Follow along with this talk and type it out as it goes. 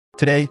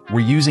Today, we're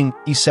using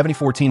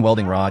E7018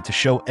 welding rod to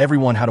show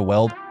everyone how to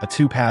weld a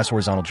 2-pass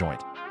horizontal joint,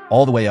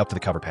 all the way up to the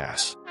cover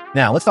pass.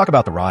 Now, let's talk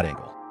about the rod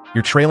angle.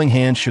 Your trailing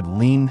hand should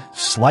lean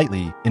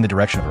slightly in the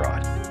direction of the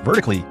rod.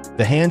 Vertically,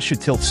 the hand should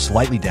tilt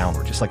slightly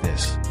downward, just like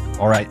this.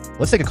 All right,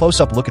 let's take a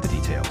close-up look at the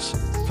details.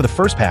 For the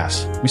first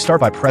pass, we start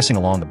by pressing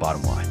along the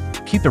bottom line.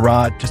 Keep the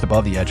rod just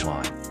above the edge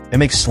line and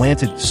make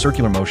slanted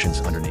circular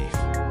motions underneath.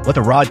 Let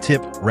the rod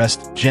tip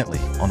rest gently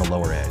on the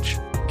lower edge.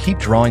 Keep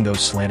drawing those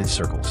slanted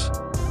circles.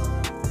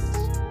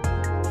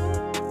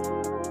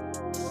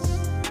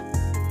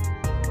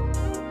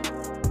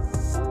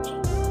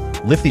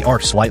 Lift the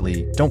arc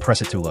slightly, don't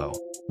press it too low.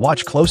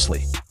 Watch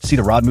closely. See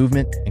the rod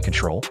movement and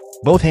control?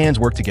 Both hands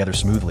work together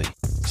smoothly.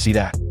 See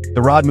that?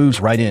 The rod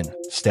moves right in,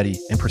 steady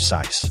and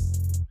precise.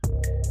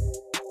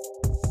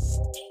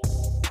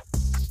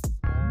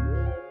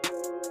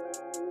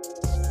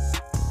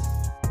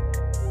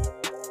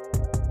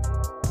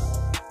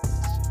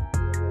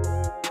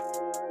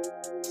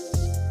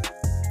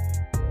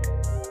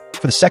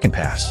 For the second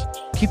pass,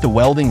 keep the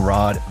welding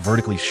rod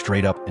vertically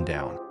straight up and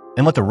down,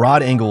 and let the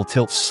rod angle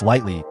tilt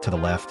slightly to the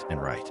left and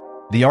right.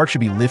 The arc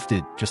should be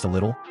lifted just a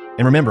little,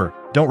 and remember,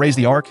 don't raise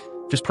the arc,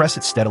 just press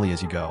it steadily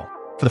as you go.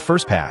 For the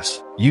first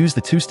pass, use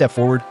the 2-step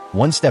forward,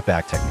 1-step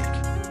back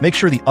technique. Make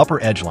sure the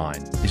upper edge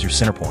line is your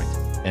center point,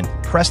 and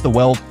press the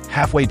weld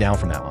halfway down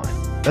from that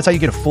line. That's how you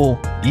get a full,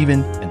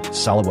 even, and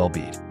solid weld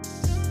bead.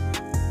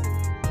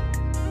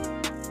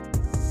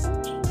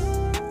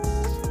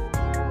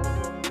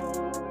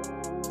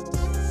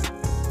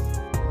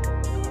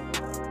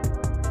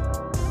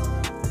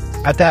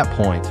 At that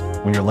point,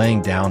 when you're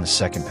laying down the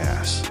second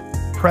pass,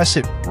 press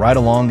it right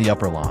along the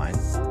upper line.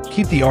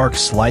 Keep the arc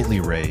slightly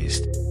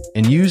raised,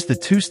 and use the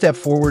 2-step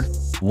forward,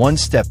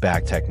 1-step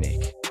back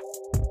technique.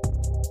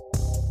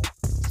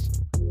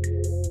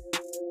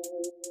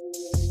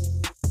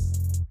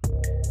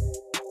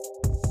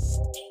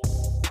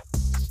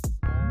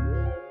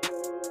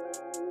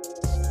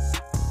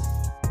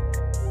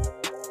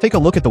 Take a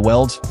look at the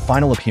weld's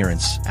final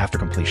appearance after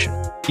completion.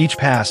 Each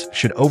pass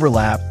should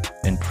overlap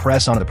and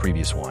press onto the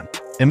previous one,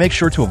 and make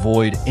sure to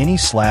avoid any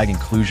slag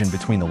inclusion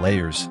between the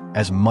layers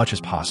as much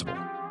as possible.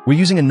 We're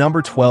using a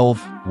number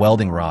 12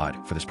 welding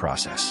rod for this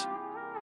process.